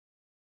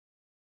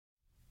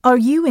Are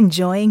you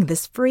enjoying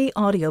this free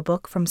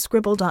audiobook from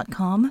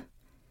Scribble.com?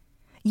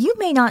 You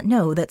may not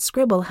know that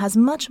Scribble has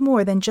much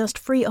more than just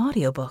free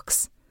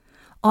audiobooks.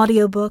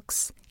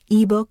 Audiobooks,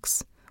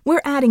 ebooks,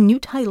 we're adding new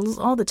titles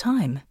all the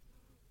time.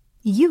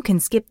 You can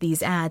skip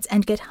these ads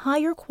and get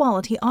higher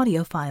quality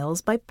audio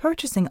files by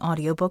purchasing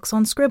audiobooks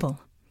on Scribble.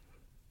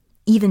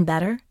 Even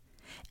better,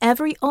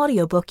 every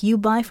audiobook you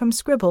buy from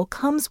Scribble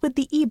comes with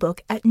the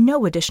ebook at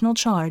no additional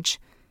charge.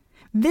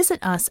 Visit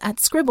us at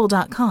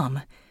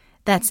Scribble.com.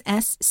 That's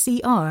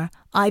SCRIBL.com.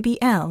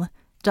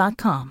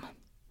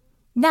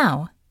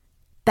 Now,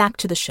 back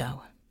to the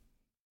show.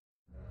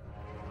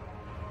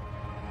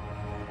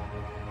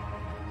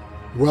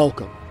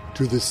 Welcome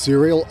to the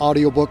serial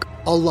audiobook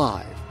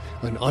Alive,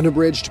 an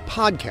unabridged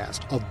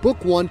podcast of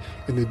Book 1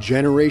 in the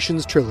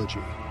Generations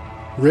trilogy.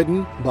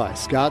 Written by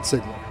Scott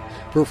Sigler,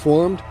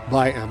 performed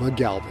by Emma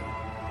Galvin.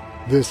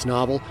 This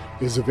novel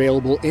is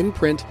available in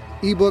print,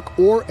 ebook,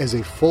 or as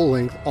a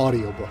full-length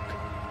audiobook.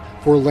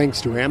 For links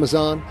to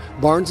Amazon,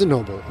 Barnes &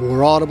 Noble,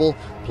 or Audible,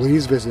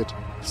 please visit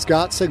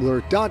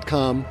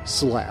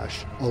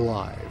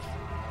scottsigler.com/alive.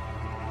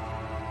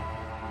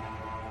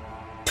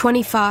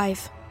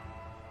 25.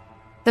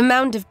 The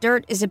mound of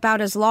dirt is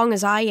about as long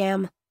as I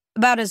am,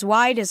 about as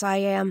wide as I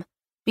am,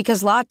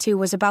 because Latu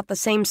was about the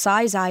same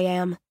size I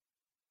am.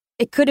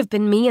 It could have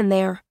been me in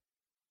there.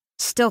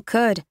 Still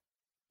could.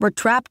 We're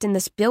trapped in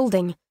this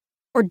building,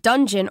 or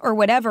dungeon, or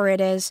whatever it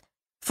is,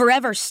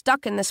 forever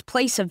stuck in this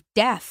place of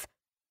death.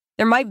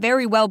 There might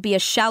very well be a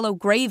shallow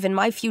grave in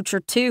my future,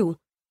 too.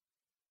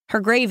 Her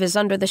grave is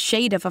under the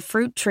shade of a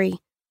fruit tree,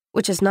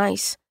 which is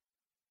nice.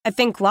 I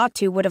think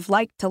Latu would have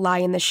liked to lie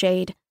in the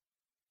shade.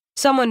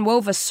 Someone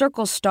wove a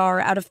circle star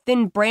out of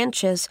thin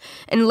branches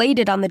and laid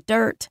it on the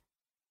dirt.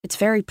 It's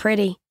very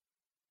pretty.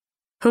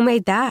 Who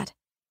made that?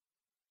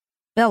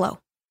 Bello,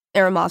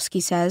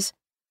 Aramovsky says.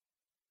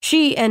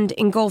 She and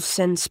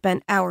Ingolfsson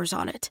spent hours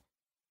on it.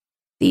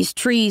 These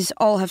trees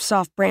all have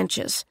soft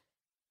branches.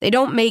 They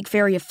don't make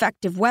very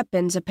effective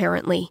weapons,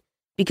 apparently,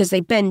 because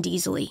they bend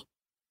easily,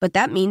 but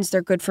that means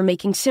they're good for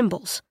making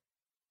symbols.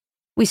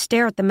 We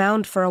stare at the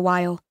mound for a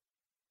while.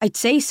 I'd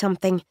say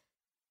something,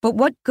 but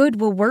what good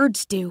will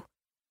words do?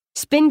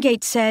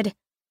 Spingate said,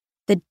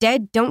 "The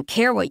dead don't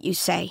care what you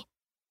say."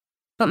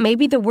 But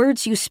maybe the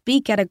words you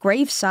speak at a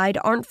graveside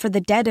aren't for the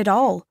dead at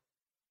all.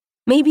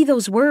 Maybe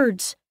those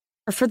words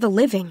are for the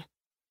living.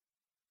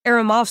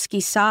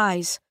 Aramovsky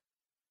sighs.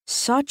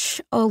 Such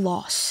a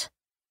loss.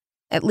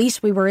 At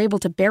least we were able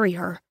to bury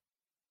her.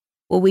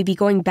 Will we be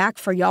going back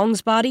for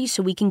Yong's body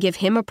so we can give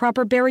him a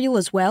proper burial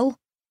as well?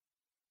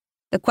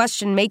 The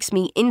question makes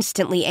me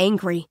instantly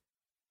angry.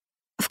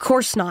 Of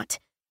course not.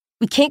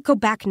 We can't go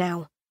back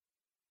now.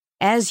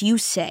 As you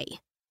say.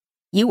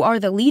 You are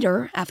the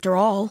leader, after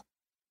all.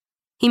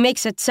 He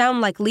makes it sound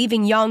like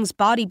leaving Yong's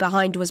body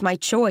behind was my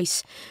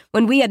choice,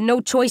 when we had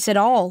no choice at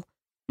all.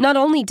 Not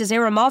only does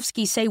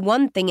Aramovsky say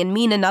one thing and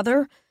mean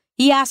another,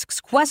 he asks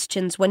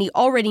questions when he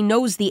already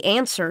knows the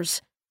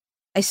answers.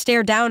 I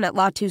stare down at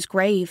Latu's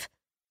grave.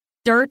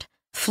 Dirt,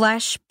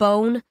 flesh,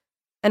 bone,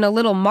 and a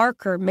little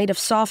marker made of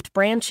soft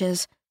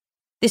branches.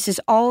 This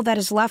is all that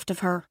is left of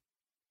her.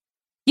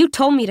 You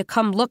told me to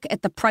come look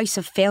at the price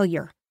of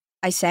failure,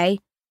 I say.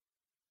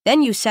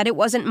 Then you said it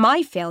wasn't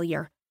my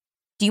failure.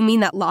 Do you mean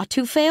that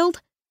Latu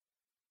failed?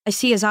 I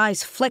see his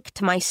eyes flick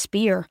to my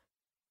spear.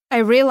 I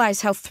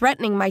realize how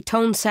threatening my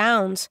tone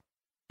sounds.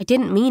 I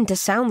didn't mean to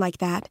sound like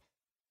that.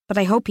 But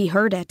I hope he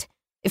heard it.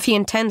 If he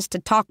intends to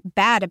talk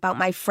bad about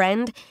my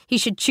friend, he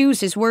should choose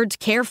his words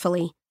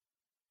carefully.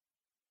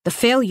 The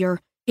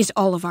failure is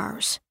all of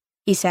ours,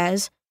 he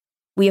says.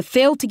 We have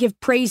failed to give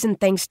praise and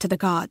thanks to the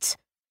gods.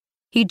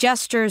 He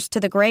gestures to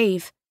the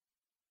grave.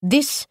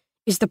 This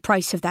is the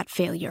price of that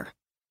failure.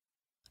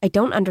 I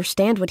don't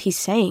understand what he's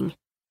saying.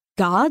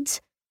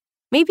 Gods?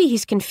 Maybe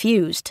he's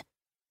confused.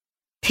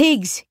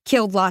 Pigs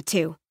killed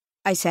Latu,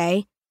 I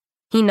say.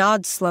 He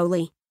nods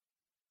slowly.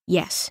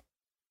 Yes.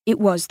 It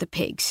was the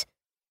pigs.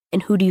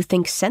 And who do you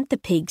think sent the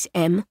pigs,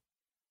 Em?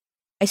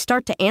 I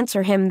start to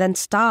answer him, then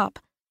stop.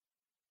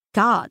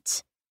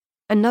 Gods.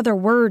 Another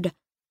word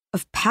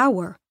of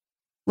power.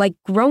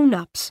 Like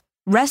grown-ups,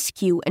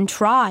 rescue, and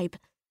tribe.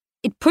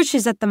 It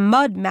pushes at the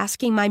mud,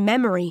 masking my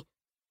memory.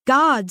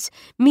 Gods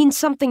means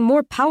something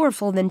more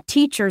powerful than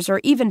teachers or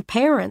even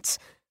parents.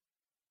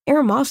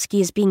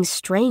 Aramovsky is being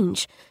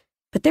strange,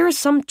 but there is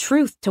some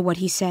truth to what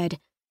he said.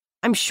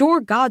 I'm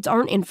sure gods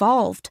aren't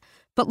involved.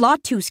 But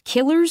Latu's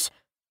killers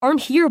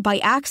aren't here by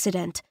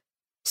accident.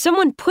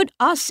 Someone put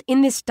us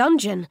in this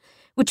dungeon,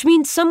 which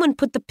means someone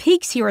put the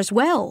pigs here as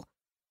well.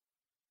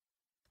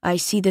 I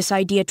see this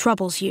idea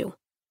troubles you,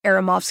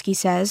 Aramovsky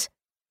says.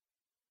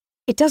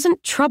 It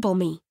doesn't trouble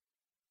me.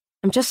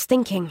 I'm just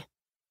thinking.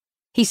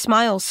 He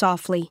smiles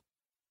softly.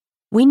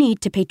 We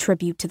need to pay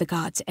tribute to the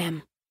gods,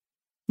 Em.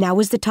 Now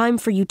is the time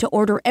for you to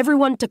order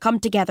everyone to come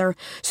together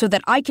so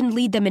that I can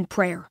lead them in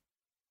prayer.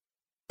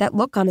 That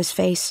look on his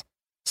face.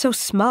 So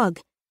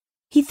smug.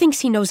 He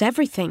thinks he knows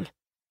everything.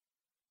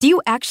 Do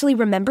you actually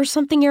remember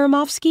something,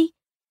 Aramovsky?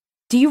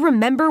 Do you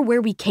remember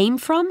where we came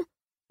from?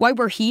 Why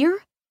we're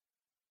here?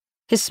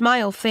 His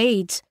smile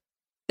fades.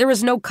 There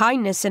is no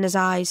kindness in his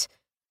eyes.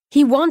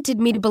 He wanted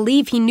me to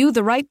believe he knew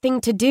the right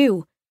thing to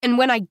do, and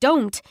when I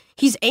don't,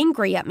 he's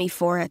angry at me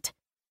for it.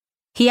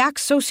 He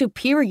acts so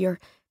superior,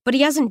 but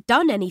he hasn't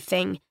done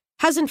anything,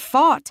 hasn't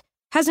fought,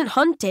 hasn't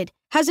hunted,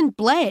 hasn't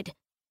bled.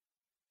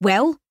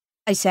 Well,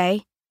 I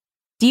say,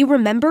 do you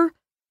remember,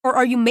 or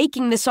are you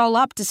making this all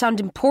up to sound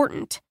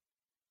important?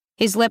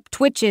 His lip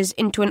twitches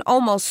into an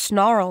almost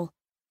snarl.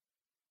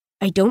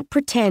 I don't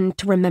pretend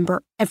to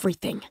remember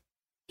everything,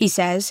 he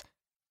says,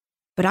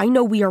 but I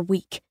know we are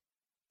weak.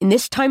 In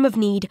this time of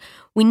need,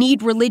 we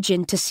need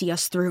religion to see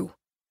us through.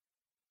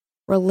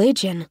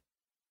 Religion.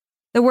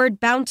 The word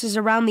bounces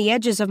around the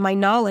edges of my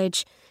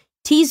knowledge,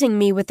 teasing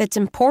me with its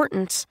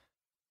importance.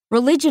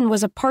 Religion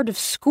was a part of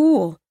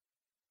school,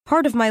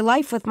 part of my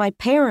life with my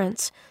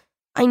parents.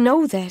 I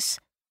know this.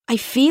 I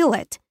feel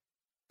it,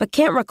 but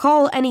can't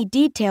recall any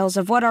details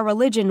of what our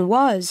religion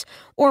was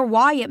or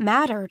why it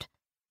mattered.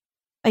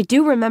 I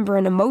do remember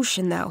an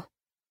emotion, though.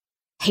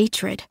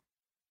 Hatred.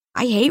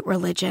 I hate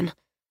religion.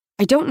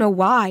 I don't know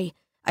why.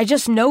 I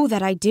just know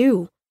that I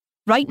do.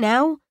 Right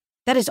now,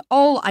 that is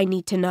all I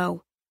need to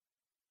know.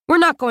 We're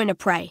not going to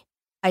pray,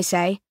 I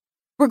say.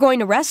 We're going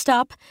to rest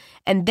up,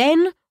 and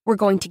then we're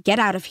going to get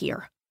out of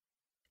here.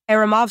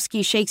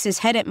 Aramovsky shakes his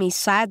head at me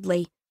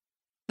sadly.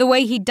 The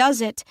way he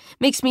does it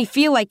makes me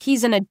feel like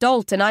he's an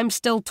adult and I'm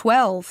still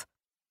 12.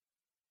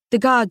 The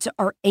gods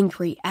are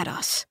angry at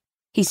us,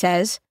 he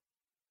says.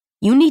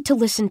 You need to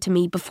listen to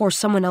me before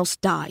someone else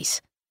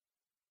dies.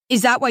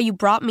 Is that why you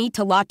brought me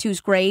to Latu's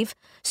grave,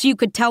 so you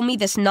could tell me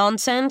this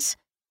nonsense?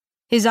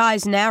 His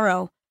eyes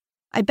narrow.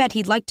 I bet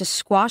he'd like to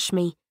squash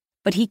me,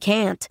 but he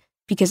can't,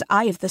 because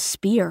I have the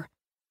spear.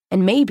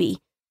 And maybe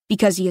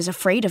because he is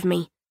afraid of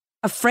me.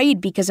 Afraid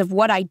because of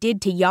what I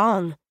did to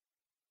Yang.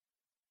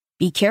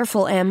 Be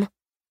careful, Em,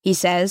 he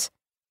says.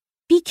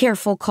 Be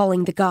careful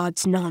calling the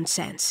gods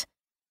nonsense.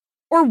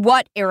 Or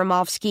what,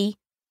 Aramovsky?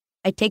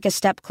 I take a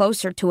step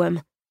closer to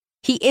him.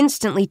 He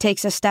instantly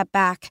takes a step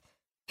back.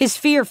 His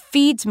fear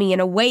feeds me in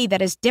a way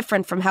that is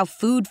different from how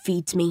food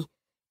feeds me,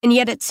 and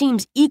yet it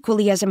seems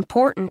equally as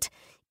important,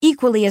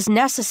 equally as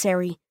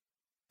necessary.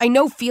 I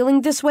know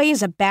feeling this way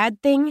is a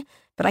bad thing,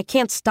 but I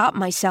can't stop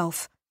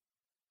myself.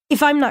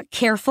 If I'm not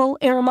careful,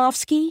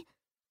 Aramovsky,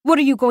 what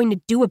are you going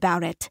to do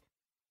about it?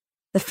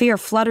 The fear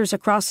flutters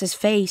across his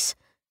face.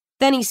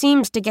 Then he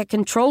seems to get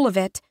control of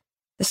it.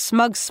 The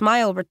smug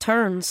smile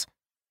returns.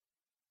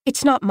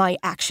 It's not my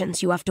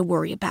actions you have to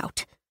worry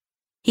about.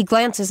 He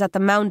glances at the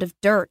mound of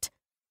dirt.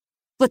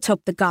 Let's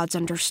hope the gods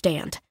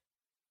understand.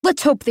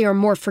 Let's hope they are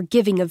more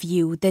forgiving of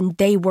you than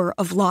they were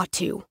of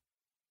Latu.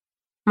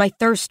 My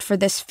thirst for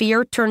this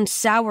fear turns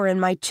sour in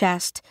my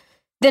chest,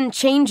 then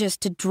changes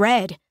to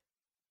dread.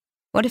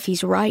 What if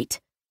he's right?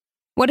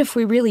 What if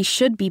we really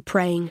should be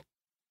praying?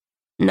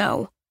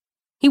 No.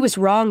 He was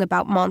wrong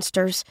about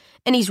monsters,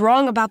 and he's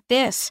wrong about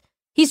this.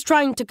 He's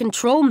trying to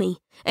control me,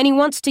 and he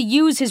wants to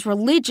use his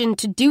religion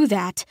to do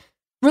that.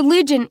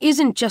 Religion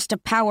isn't just a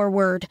power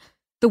word.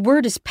 The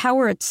word is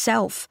power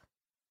itself.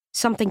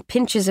 Something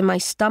pinches in my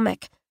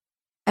stomach.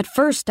 At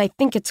first, I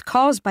think it's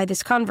caused by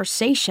this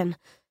conversation,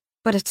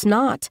 but it's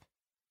not.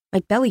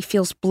 My belly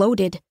feels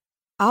bloated,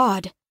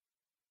 odd.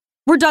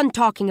 We're done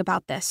talking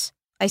about this,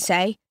 I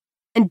say,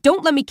 and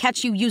don't let me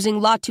catch you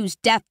using Latu's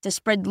death to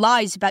spread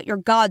lies about your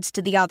gods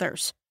to the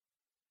others.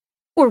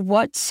 Or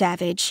what,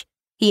 savage?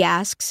 He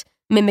asks,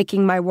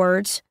 mimicking my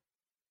words.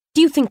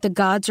 Do you think the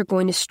gods are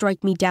going to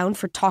strike me down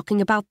for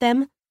talking about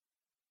them?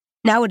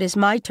 Now it is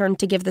my turn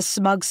to give the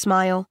smug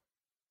smile.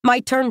 My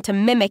turn to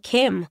mimic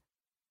him.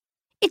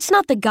 It's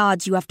not the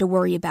gods you have to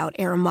worry about,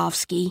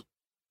 Aramovsky.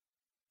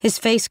 His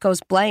face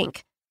goes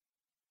blank.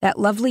 That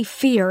lovely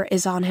fear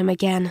is on him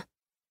again.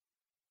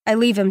 I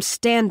leave him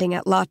standing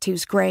at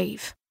Latu's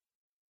grave.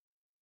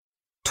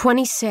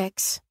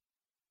 26.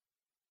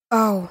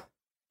 Oh,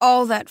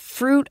 all that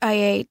fruit I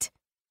ate.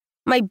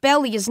 My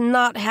belly is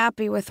not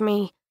happy with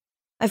me.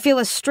 I feel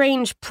a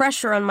strange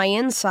pressure on my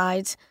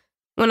insides.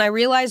 When I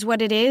realize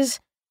what it is,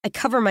 I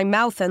cover my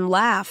mouth and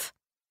laugh.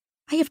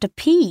 I have to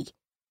pee.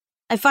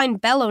 I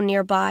find Bello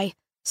nearby,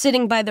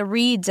 sitting by the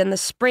reeds and the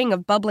spring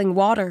of bubbling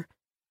water.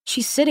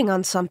 She's sitting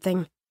on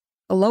something.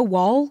 A low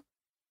wall?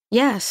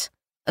 Yes,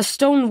 a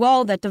stone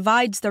wall that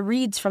divides the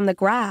reeds from the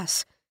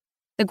grass.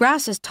 The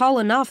grass is tall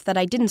enough that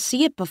I didn't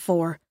see it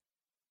before.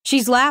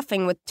 She's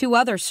laughing with two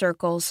other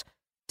circles.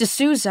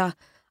 D'Souza,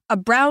 a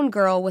brown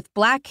girl with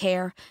black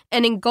hair,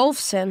 and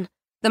Ingolfsson,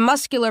 the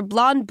muscular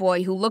blonde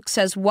boy who looks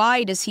as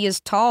wide as he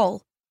is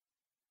tall.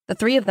 The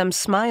three of them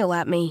smile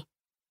at me.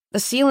 The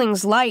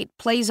ceiling's light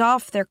plays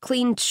off their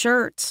cleaned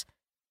shirts.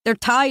 Their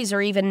ties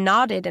are even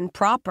knotted and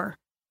proper.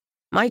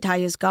 My tie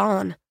is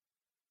gone.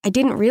 I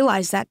didn't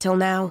realize that till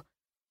now.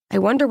 I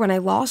wonder when I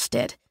lost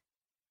it.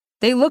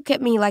 They look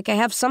at me like I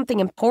have something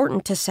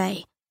important to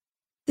say.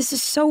 This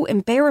is so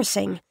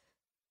embarrassing.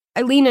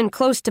 I lean in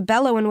close to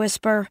Bello and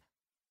whisper,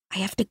 I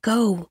have to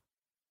go.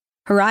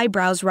 Her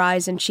eyebrows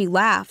rise and she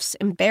laughs,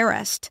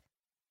 embarrassed.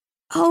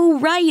 Oh,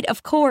 right,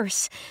 of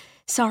course.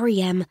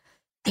 Sorry, Em.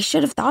 I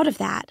should have thought of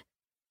that.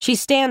 She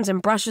stands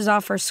and brushes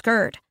off her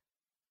skirt.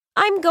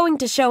 "I'm going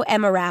to show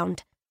Em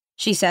around,"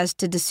 she says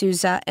to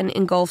D'Souza and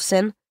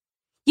Ingolfsson.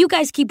 "You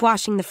guys keep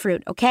washing the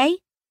fruit, okay?"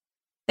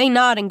 They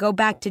nod and go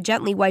back to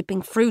gently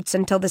wiping fruits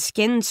until the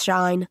skins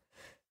shine.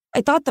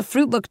 I thought the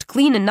fruit looked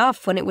clean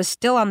enough when it was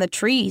still on the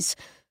trees.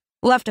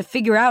 We'll have to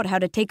figure out how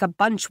to take a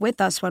bunch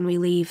with us when we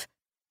leave.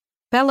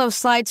 Bello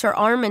slides her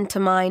arm into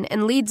mine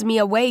and leads me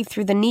away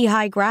through the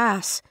knee-high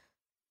grass.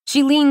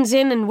 She leans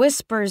in and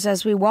whispers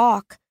as we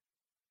walk.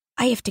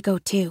 "I have to go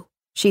too,"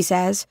 she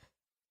says.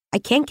 "I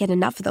can't get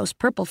enough of those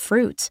purple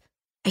fruits.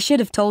 I should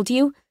have told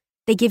you.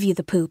 They give you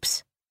the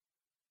poops."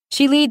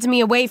 She leads me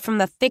away from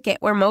the thicket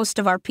where most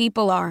of our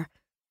people are.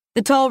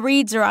 The tall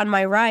reeds are on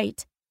my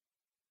right.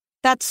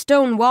 That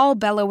stone wall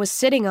Bello was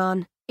sitting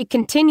on, it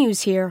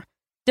continues here,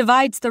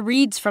 divides the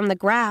reeds from the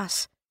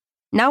grass.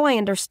 Now I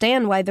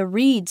understand why the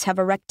reeds have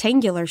a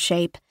rectangular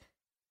shape.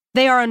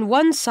 They are on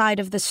one side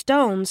of the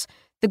stones,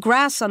 the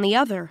grass on the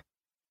other.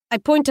 I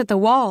point at the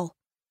wall.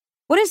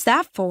 "What is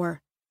that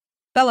for?"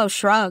 Bello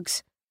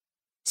shrugs.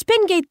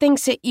 "Spingate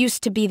thinks it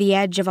used to be the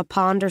edge of a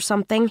pond or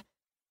something.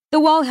 The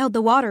wall held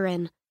the water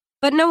in,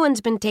 but no one's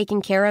been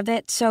taking care of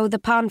it, so the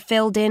pond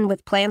filled in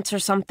with plants or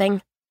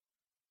something."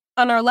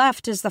 On our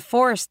left is the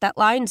forest that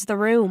lines the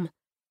room.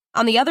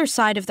 On the other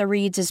side of the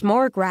reeds is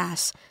more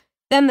grass,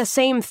 then the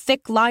same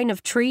thick line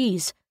of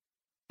trees.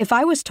 If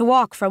I was to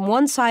walk from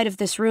one side of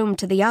this room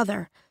to the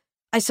other,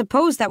 I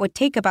suppose that would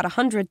take about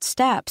 100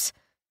 steps.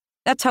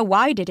 That's how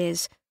wide it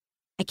is.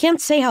 I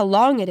can't say how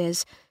long it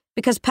is,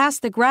 because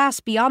past the grass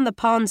beyond the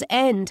pond's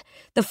end,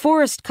 the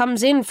forest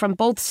comes in from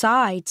both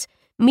sides,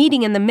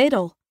 meeting in the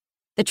middle.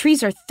 The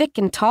trees are thick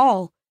and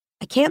tall.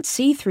 I can't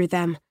see through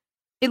them.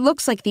 It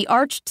looks like the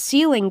arched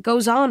ceiling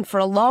goes on for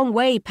a long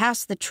way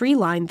past the tree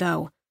line,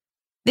 though.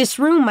 This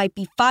room might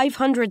be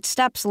 500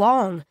 steps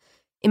long.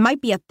 It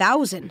might be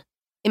 1,000.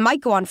 It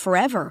might go on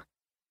forever.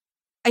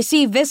 I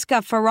see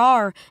Visca,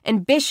 Farrar,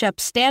 and Bishop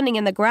standing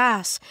in the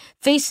grass,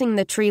 facing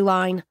the tree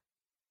line.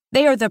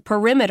 They are the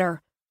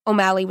perimeter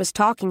O'Malley was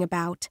talking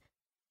about.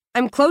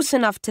 I'm close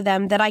enough to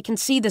them that I can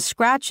see the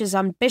scratches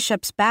on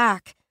Bishop's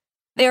back.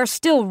 They are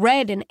still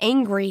red and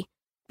angry,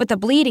 but the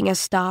bleeding has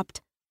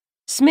stopped.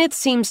 Smith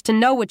seems to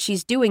know what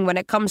she's doing when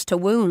it comes to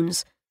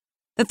wounds.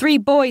 The three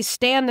boys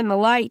stand in the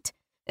light,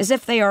 as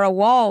if they are a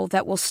wall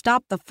that will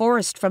stop the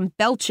forest from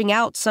belching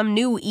out some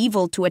new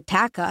evil to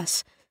attack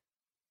us.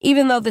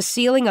 Even though the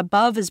ceiling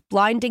above is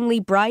blindingly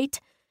bright,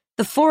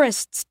 the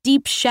forest's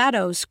deep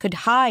shadows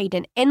could hide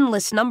an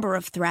endless number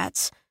of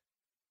threats.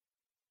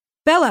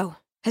 "Bello,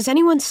 has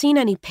anyone seen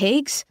any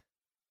pigs?"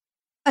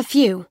 "A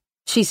few,"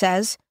 she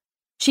says.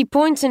 She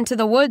points into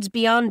the woods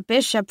beyond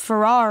Bishop,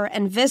 Farrar,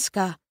 and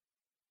Visca.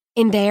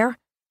 "In there?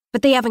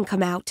 But they haven't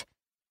come out.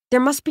 There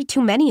must be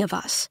too many of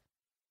us."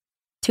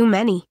 "Too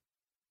many.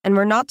 And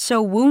we're not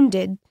so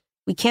wounded,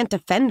 we can't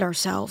defend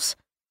ourselves.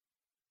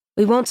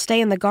 We won't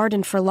stay in the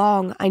garden for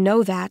long, I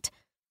know that.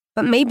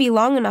 But maybe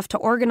long enough to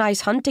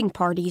organize hunting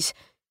parties.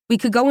 We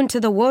could go into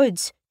the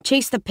woods,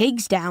 chase the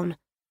pigs down.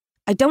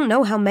 I don't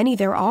know how many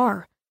there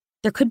are.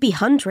 There could be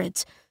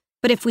hundreds.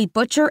 But if we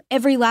butcher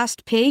every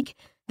last pig,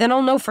 then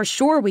I'll know for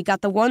sure we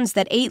got the ones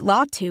that ate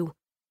Latu.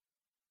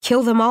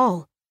 Kill them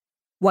all.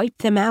 Wipe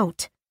them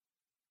out.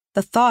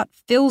 The thought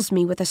fills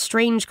me with a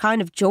strange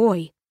kind of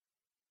joy.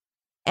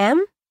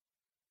 "Em?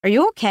 Are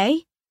you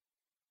okay?"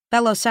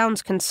 Bello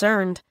sounds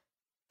concerned.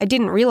 I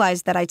didn't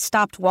realize that I'd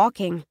stopped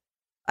walking.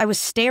 I was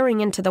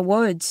staring into the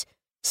woods,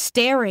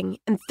 staring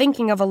and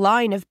thinking of a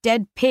line of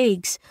dead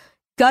pigs,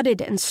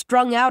 gutted and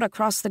strung out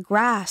across the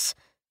grass.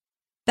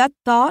 That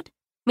thought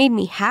made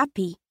me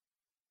happy.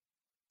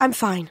 "I'm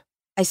fine,"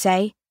 I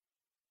say.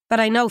 But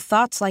I know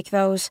thoughts like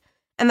those,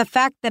 and the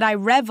fact that I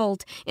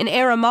reveled in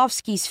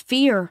Aramovsky's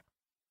fear,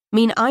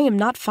 mean I am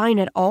not fine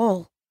at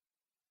all.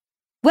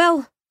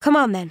 "Well, come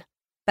on then,"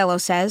 Bello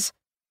says.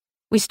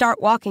 We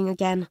start walking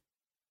again.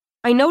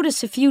 I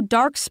notice a few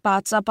dark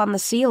spots up on the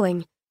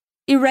ceiling,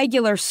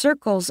 irregular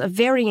circles of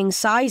varying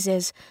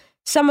sizes,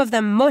 some of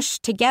them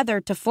mushed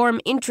together to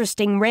form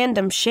interesting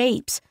random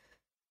shapes.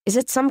 Is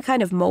it some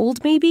kind of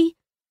mold, maybe?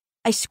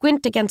 I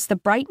squint against the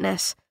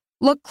brightness,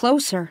 look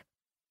closer.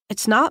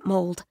 It's not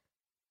mold.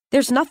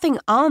 There's nothing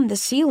on the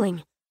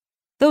ceiling.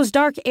 Those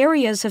dark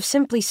areas have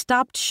simply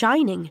stopped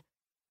shining.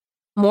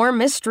 More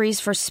mysteries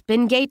for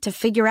Spingate to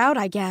figure out,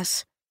 I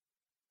guess.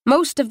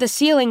 Most of the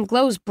ceiling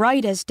glows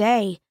bright as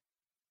day.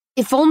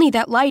 If only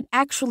that light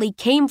actually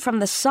came from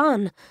the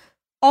sun,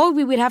 all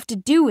we would have to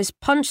do is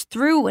punch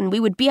through and we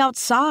would be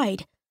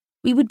outside.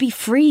 We would be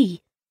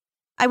free.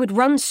 I would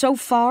run so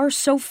far,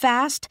 so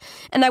fast,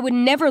 and I would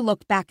never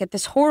look back at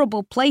this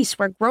horrible place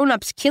where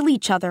grown-ups kill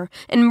each other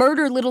and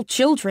murder little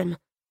children.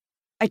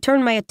 I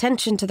turn my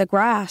attention to the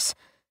grass.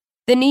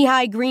 The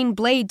knee-high green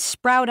blades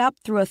sprout up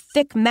through a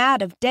thick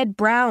mat of dead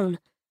brown.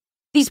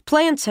 These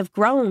plants have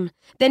grown,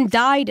 then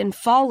died and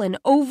fallen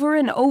over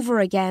and over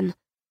again.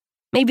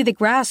 Maybe the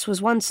grass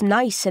was once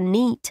nice and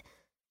neat.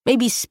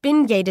 Maybe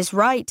Spingate is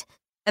right,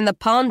 and the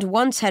pond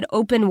once had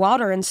open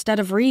water instead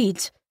of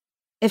reeds.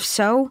 If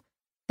so,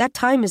 that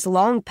time is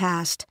long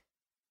past.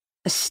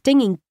 A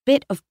stinging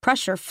bit of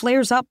pressure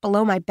flares up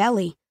below my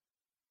belly.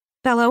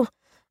 "Bello,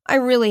 I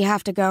really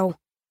have to go."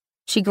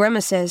 She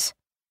grimaces.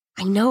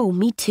 "I know,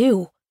 me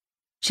too."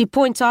 She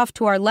points off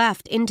to our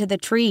left into the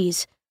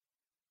trees.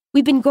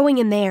 "We've been going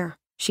in there,"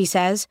 she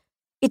says.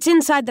 "It's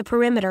inside the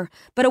perimeter,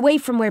 but away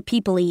from where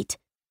people eat.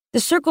 The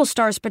Circle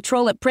Stars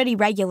patrol it pretty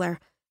regular.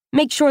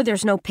 Make sure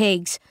there's no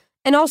pigs,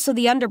 and also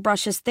the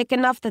underbrush is thick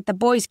enough that the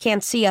boys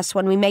can't see us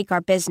when we make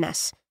our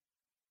business."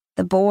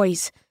 The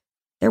boys.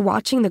 They're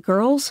watching the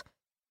girls?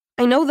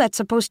 I know that's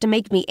supposed to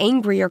make me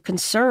angry or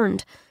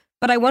concerned,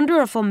 but I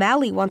wonder if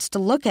O'Malley wants to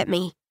look at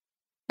me.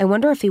 I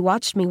wonder if he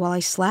watched me while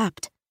I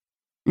slept.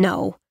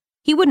 No,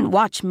 he wouldn't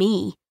watch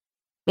me.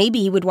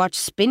 Maybe he would watch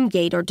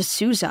Spingate or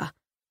D'Souza.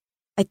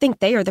 I think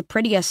they are the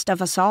prettiest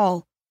of us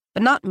all,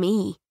 but not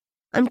me.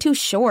 I'm too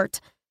short.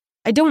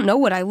 I don't know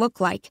what I look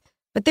like,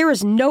 but there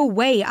is no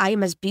way I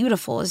am as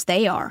beautiful as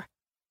they are.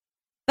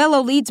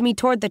 Bello leads me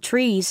toward the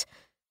trees.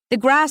 The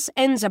grass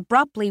ends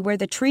abruptly where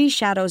the tree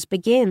shadows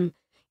begin,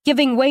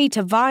 giving way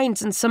to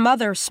vines and some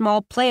other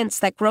small plants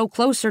that grow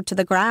closer to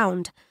the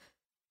ground.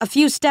 A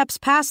few steps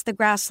past the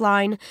grass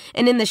line,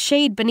 and in the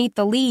shade beneath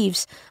the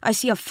leaves, I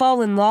see a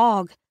fallen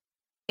log.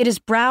 It is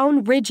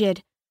brown,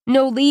 rigid,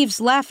 no leaves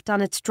left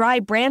on its dry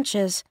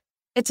branches.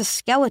 It's a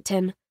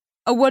skeleton,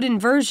 a wooden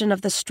version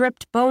of the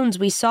stripped bones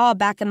we saw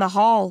back in the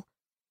hall.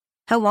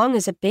 How long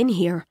has it been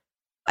here?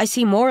 I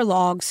see more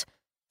logs.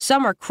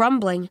 Some are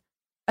crumbling,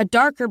 a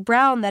darker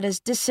brown that is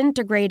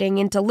disintegrating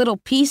into little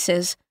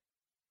pieces.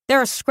 There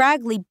are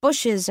scraggly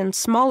bushes and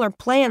smaller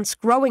plants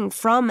growing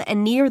from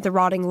and near the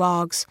rotting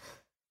logs.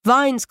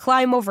 Vines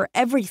climb over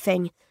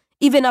everything,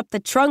 even up the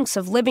trunks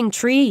of living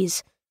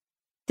trees.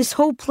 This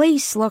whole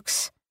place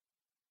looks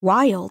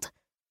wild.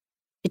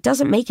 It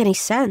doesn't make any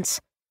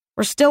sense.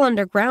 We're still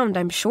underground,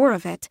 I'm sure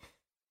of it.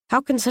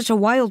 How can such a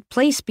wild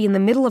place be in the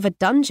middle of a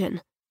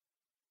dungeon?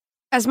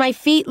 As my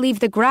feet leave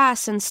the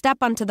grass and step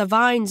onto the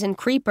vines and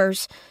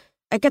creepers,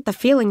 I get the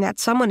feeling that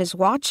someone is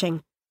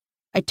watching.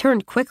 I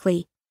turn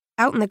quickly.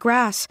 Out in the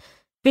grass,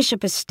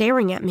 Bishop is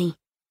staring at me.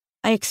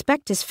 I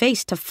expect his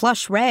face to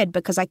flush red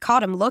because I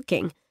caught him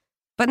looking,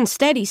 but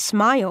instead he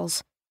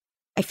smiles.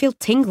 I feel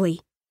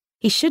tingly.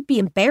 He should be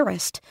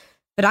embarrassed,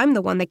 but I'm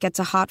the one that gets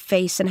a hot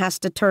face and has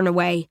to turn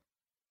away.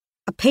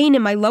 A pain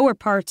in my lower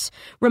parts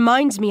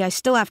reminds me I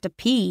still have to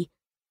pee.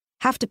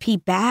 Have to pee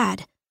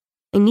bad.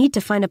 I need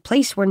to find a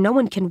place where no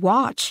one can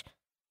watch.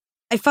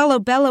 I follow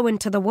Bello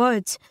into the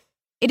woods.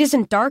 It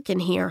isn't dark in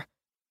here,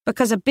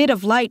 because a bit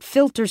of light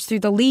filters through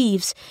the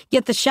leaves,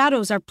 yet the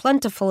shadows are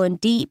plentiful and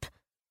deep.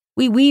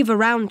 We weave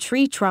around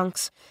tree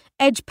trunks,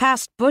 edge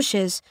past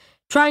bushes,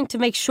 trying to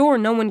make sure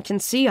no one can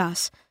see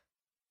us.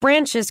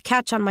 Branches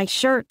catch on my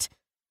shirt.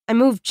 I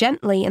move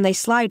gently and they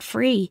slide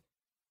free.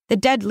 The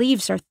dead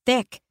leaves are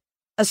thick,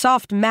 a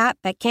soft mat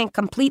that can't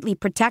completely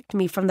protect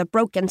me from the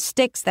broken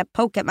sticks that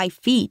poke at my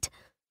feet.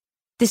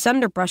 This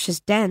underbrush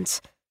is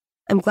dense.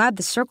 I'm glad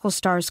the Circle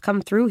Stars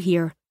come through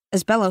here,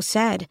 as Bello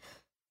said,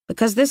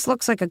 because this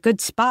looks like a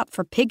good spot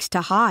for pigs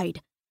to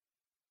hide.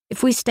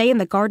 If we stay in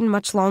the garden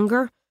much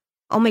longer,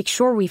 I'll make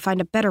sure we find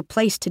a better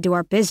place to do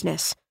our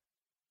business.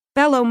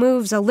 Bello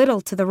moves a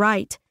little to the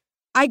right.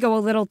 I go a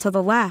little to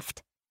the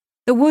left.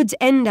 The woods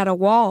end at a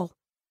wall.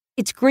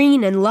 It's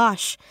green and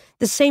lush,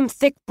 the same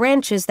thick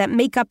branches that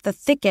make up the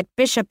thicket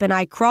Bishop and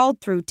I crawled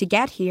through to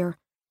get here.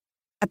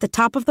 At the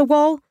top of the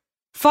wall,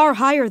 far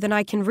higher than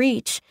I can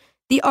reach,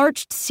 the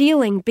arched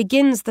ceiling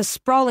begins the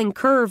sprawling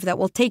curve that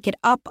will take it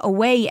up,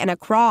 away, and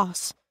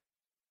across.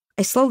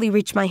 I slowly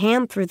reach my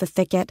hand through the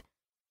thicket.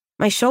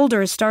 My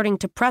shoulder is starting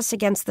to press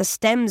against the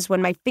stems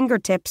when my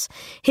fingertips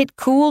hit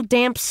cool,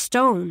 damp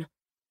stone.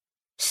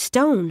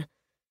 Stone.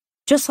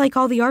 Just like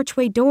all the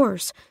archway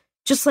doors,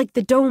 just like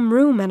the dome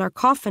room and our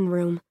coffin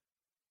room.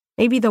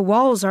 Maybe the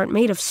walls aren't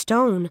made of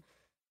stone.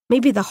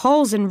 Maybe the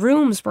halls and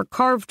rooms were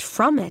carved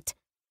from it.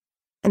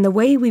 And the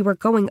way we were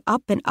going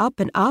up and up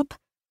and up,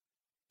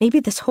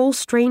 maybe this whole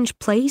strange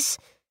place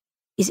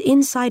is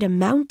inside a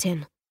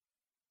mountain.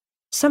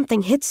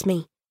 Something hits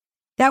me.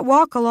 That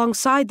walk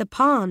alongside the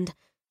pond.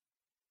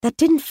 That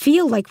didn't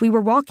feel like we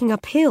were walking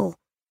uphill.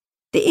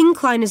 The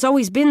incline has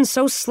always been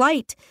so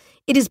slight,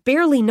 it is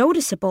barely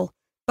noticeable.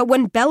 But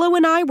when Bello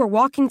and I were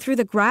walking through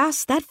the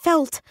grass, that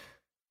felt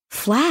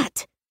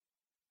flat.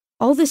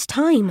 All this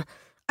time,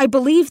 I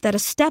believed that a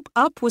step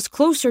up was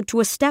closer to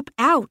a step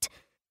out.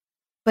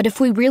 But if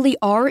we really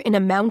are in a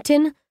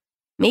mountain,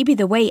 maybe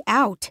the way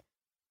out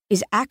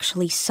is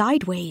actually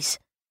sideways.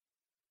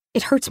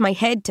 It hurts my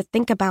head to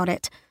think about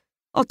it.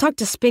 I'll talk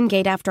to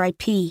Spingate after I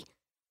pee.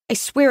 I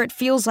swear it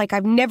feels like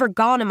I've never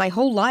gone in my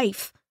whole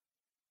life.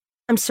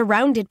 I'm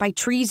surrounded by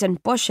trees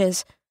and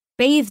bushes,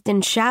 bathed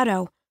in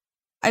shadow.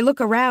 I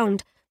look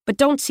around, but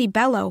don't see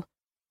Bello.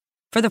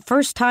 For the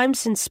first time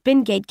since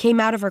Spingate came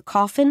out of her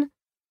coffin,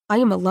 I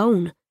am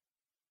alone.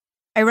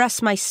 I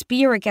rest my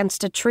spear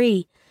against a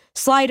tree,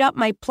 slide up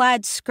my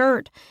plaid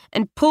skirt,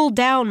 and pull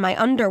down my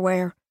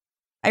underwear.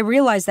 I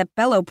realize that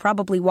Bello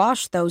probably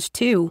washed those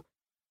too.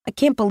 I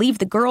can't believe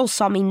the girls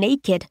saw me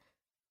naked.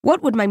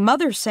 What would my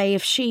mother say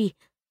if she...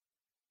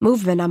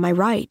 Movement on my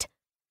right.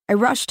 I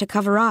rush to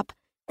cover up,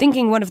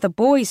 thinking one of the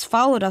boys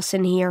followed us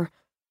in here.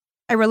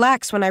 I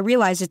relax when I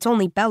realize it's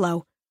only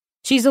Bello.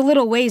 She's a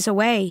little ways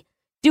away,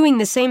 doing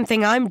the same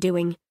thing I'm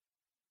doing.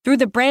 Through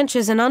the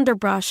branches and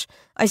underbrush,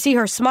 I see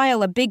her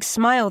smile a big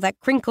smile that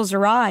crinkles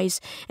her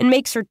eyes and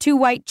makes her 2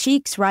 white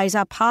cheeks rise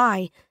up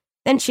high.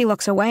 Then she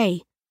looks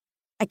away.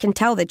 I can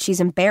tell that she's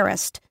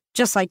embarrassed,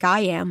 just like I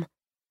am.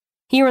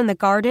 Here in the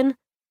garden,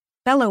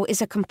 Bello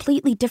is a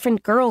completely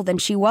different girl than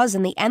she was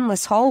in the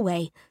endless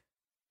hallway.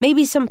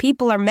 Maybe some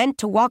people are meant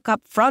to walk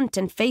up front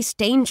and face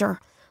danger,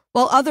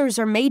 while others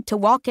are made to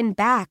walk in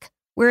back,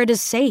 where it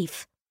is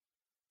safe.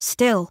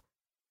 Still,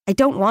 I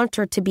don't want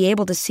her to be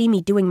able to see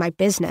me doing my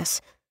business.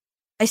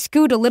 I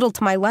scoot a little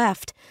to my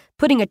left,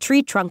 putting a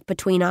tree trunk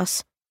between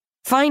us.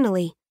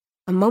 Finally,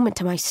 a moment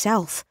to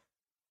myself.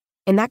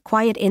 In that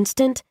quiet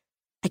instant,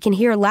 I can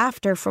hear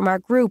laughter from our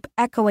group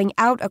echoing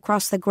out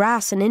across the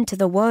grass and into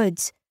the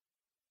woods.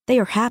 They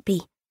are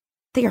happy.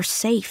 They are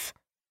safe.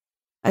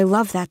 I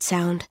love that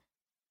sound.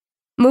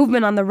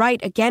 Movement on the right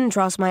again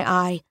draws my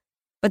eye,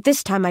 but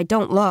this time I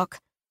don't look.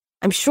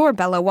 I'm sure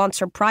Bella wants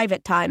her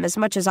private time as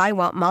much as I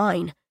want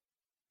mine.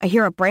 I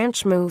hear a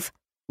branch move,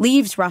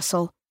 leaves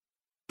rustle.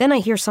 Then I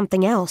hear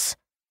something else.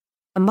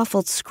 A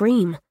muffled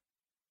scream.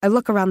 I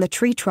look around the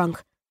tree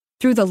trunk.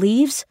 Through the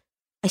leaves,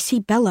 I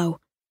see Bello,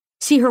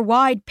 see her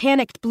wide,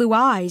 panicked blue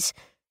eyes,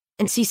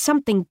 and see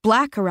something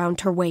black around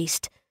her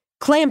waist,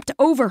 clamped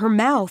over her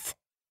mouth.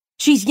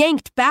 She's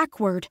yanked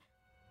backward.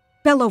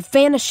 Bello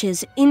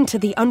vanishes into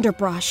the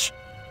underbrush.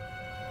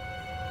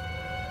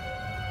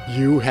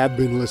 You have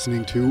been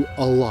listening to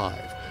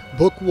Alive,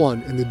 Book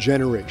 1 in the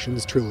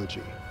Generations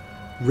trilogy.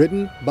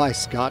 Written by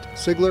Scott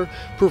Sigler,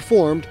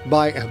 performed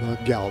by Emma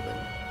Galvin.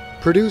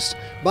 Produced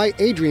by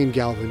Adrian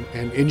Galvin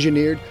and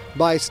engineered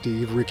by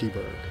Steve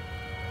Rickyberg.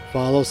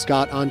 Follow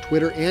Scott on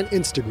Twitter and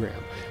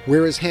Instagram,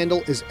 where his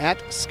handle is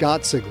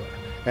 @ScottSigler,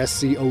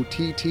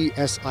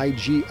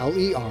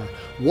 ScottSigler,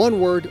 one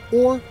word,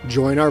 or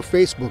join our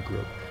Facebook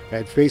group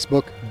at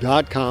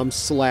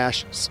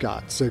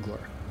facebook.com/Scott Sigler.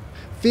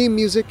 Theme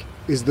music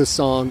is the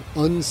song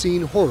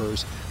Unseen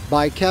Horrors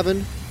by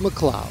Kevin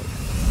MacLeod.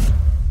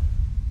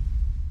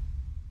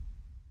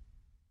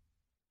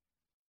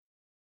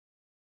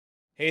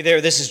 Hey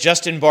there, this is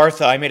Justin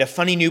Bartha. I made a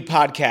funny new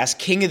podcast,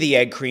 King of the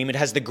Egg Cream. It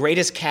has the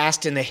greatest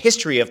cast in the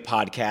history of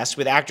podcasts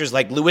with actors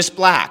like Louis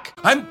Black.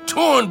 I'm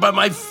torn by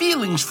my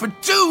feelings for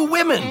 2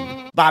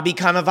 women. Bobby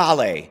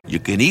Cannavale. You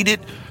can eat it,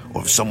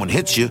 or if someone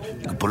hits you,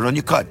 you can put it on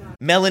your cut.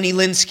 Melanie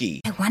Linsky.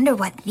 I wonder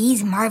what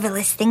these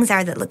marvelous things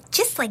are that look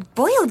just like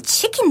boiled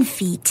chicken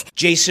feet.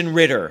 Jason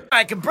Ritter.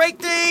 I can break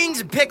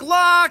things and pick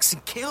locks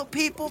and kill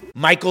people.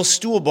 Michael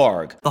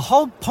Stuhlbarg. The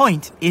whole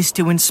point is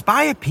to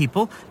inspire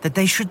people that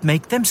they should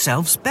make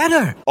themselves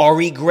better.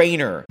 Ari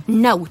Grainer.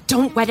 No,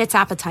 don't whet its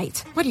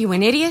appetite. What are you,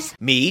 an idiot?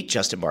 Me,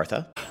 Justin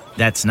Bartha.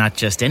 That's not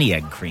just any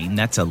egg cream,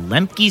 that's a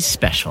Lemke's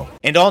special.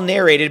 And all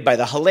narrated by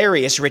the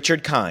hilarious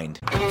Richard Kind.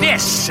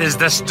 This is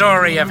the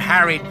story of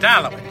Harry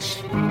Dalowitz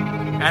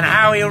and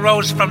how he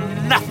rose from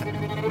nothing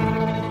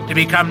to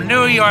become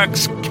New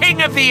York's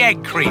King of the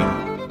Egg Cream.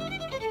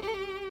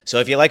 So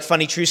if you like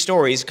funny true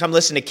stories, come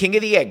listen to King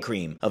of the Egg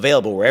Cream,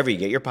 available wherever you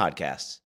get your podcasts.